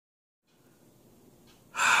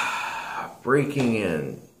Breaking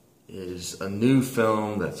In is a new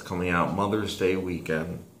film that's coming out Mother's Day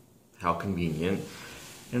weekend. How convenient.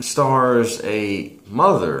 And stars a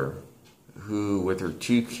mother who, with her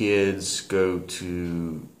two kids, go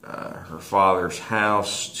to her father's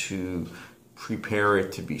house to prepare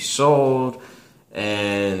it to be sold.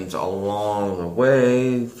 And along the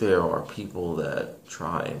way, there are people that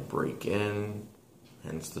try and break in,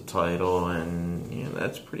 hence the title, and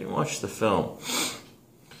that's pretty much the film.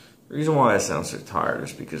 The reason why I sound so tired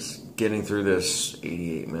is because getting through this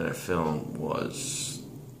 88-minute film was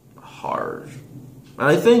hard.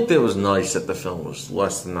 I think that it was nice that the film was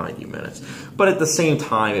less than 90 minutes, but at the same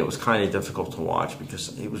time, it was kind of difficult to watch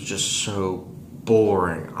because it was just so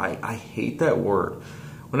boring. I hate that word.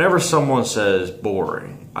 Whenever someone says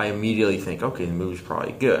boring, I immediately think, okay, the movie's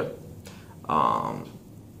probably good.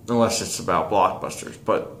 Unless it's about blockbusters.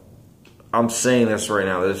 But I'm saying this right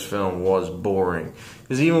now, this film was boring.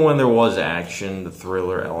 Because even when there was action, the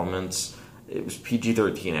thriller elements, it was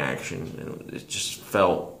PG-13 action. And it just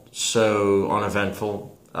felt so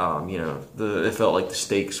uneventful. It felt like the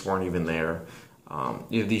stakes weren't even there.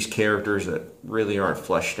 You have these characters that really aren't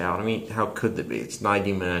fleshed out. I mean, how could they be? It's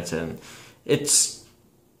 90 minutes and it's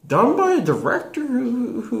done by a director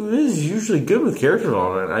who is usually good with character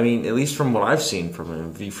development. I mean, at least from what I've seen from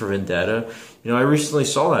him, V for Vendetta. I recently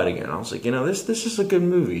saw that again. I was like, this is a good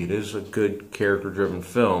movie. It is a good character-driven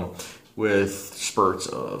film with spurts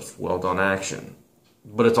of well-done action.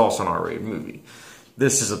 But it's also an R-rated movie.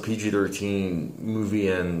 This is a PG-13 movie,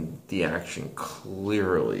 and the action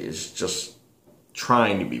clearly is just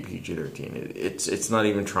trying to be PG-13. It's not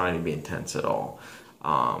even trying to be intense at all.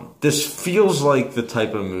 This feels like the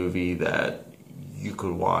type of movie that you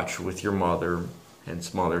could watch with your mother,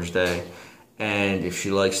 hence Mother's Day, and if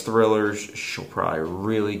she likes thrillers, she'll probably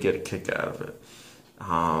really get a kick out of it.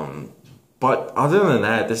 But other than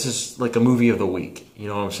that, this is like a movie of the week. You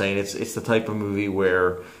know what I'm saying? It's the type of movie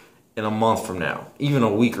where in a month from now, even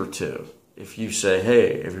a week or two, if you say,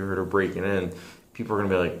 hey, have you heard of Breaking In? People are going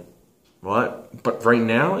to be like, what? But right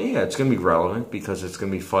now, yeah, it's going to be relevant because it's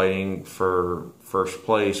going to be fighting for first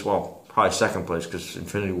place. Well, probably second place because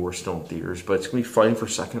Infinity War is still in theaters. But it's going to be fighting for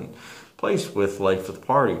second place with Life of the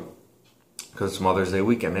Party because it's Mother's Day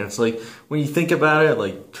weekend. And it's like, when you think about it,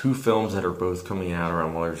 like two films that are both coming out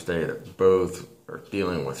around Mother's Day that both are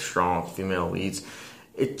dealing with strong female leads,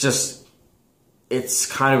 it's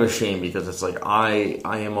kind of a shame because it's like, I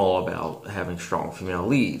am all about having strong female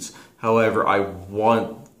leads. However, I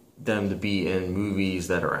want them to be in movies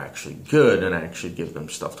that are actually good and actually give them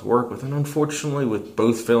stuff to work with. And unfortunately, with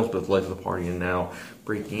both films, both Life of the Party and now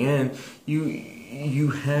Breaking In,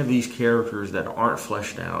 you have these characters that aren't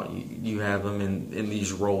fleshed out. You have them in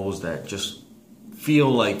these roles that just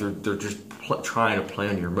feel like they're just trying to play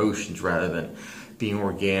on your emotions rather than being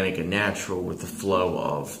organic and natural with the flow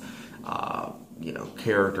of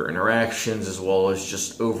character interactions as well as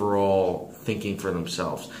just overall thinking for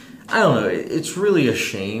themselves. I don't know, it's really a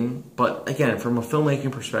shame, but again, from a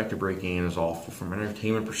filmmaking perspective, Breaking In is awful. From an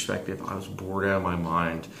entertainment perspective, I was bored out of my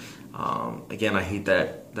mind. Again, I hate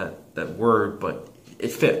that word, but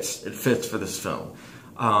it fits. It fits for this film.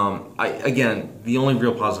 The only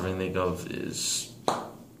real positive thing I think of is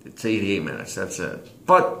it's 88 minutes, that's it.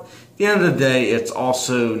 But at the end of the day, it's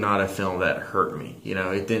also not a film that hurt me.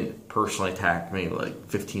 It didn't personally attack me like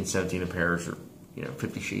 15, 17 pairs or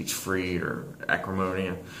 50 Shades Freed or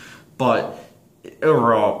Acrimonia. But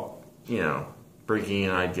overall, Breaking In,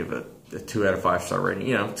 I'd give it a 2 out of 5 star rating.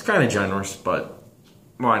 It's kind of generous, but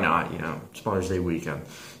why not? It's Mother's Day weekend.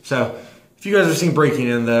 So, if you guys have seen Breaking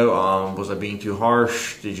In, though, was I being too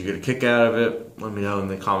harsh? Did you get a kick out of it? Let me know in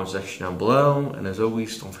the comment section down below. And as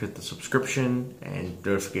always, don't forget the subscription and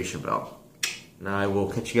notification bell. And I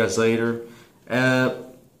will catch you guys later.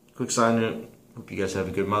 Quick sign note. Hope you guys have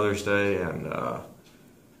a good Mother's Day. And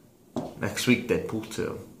next week, Deadpool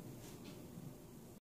 2.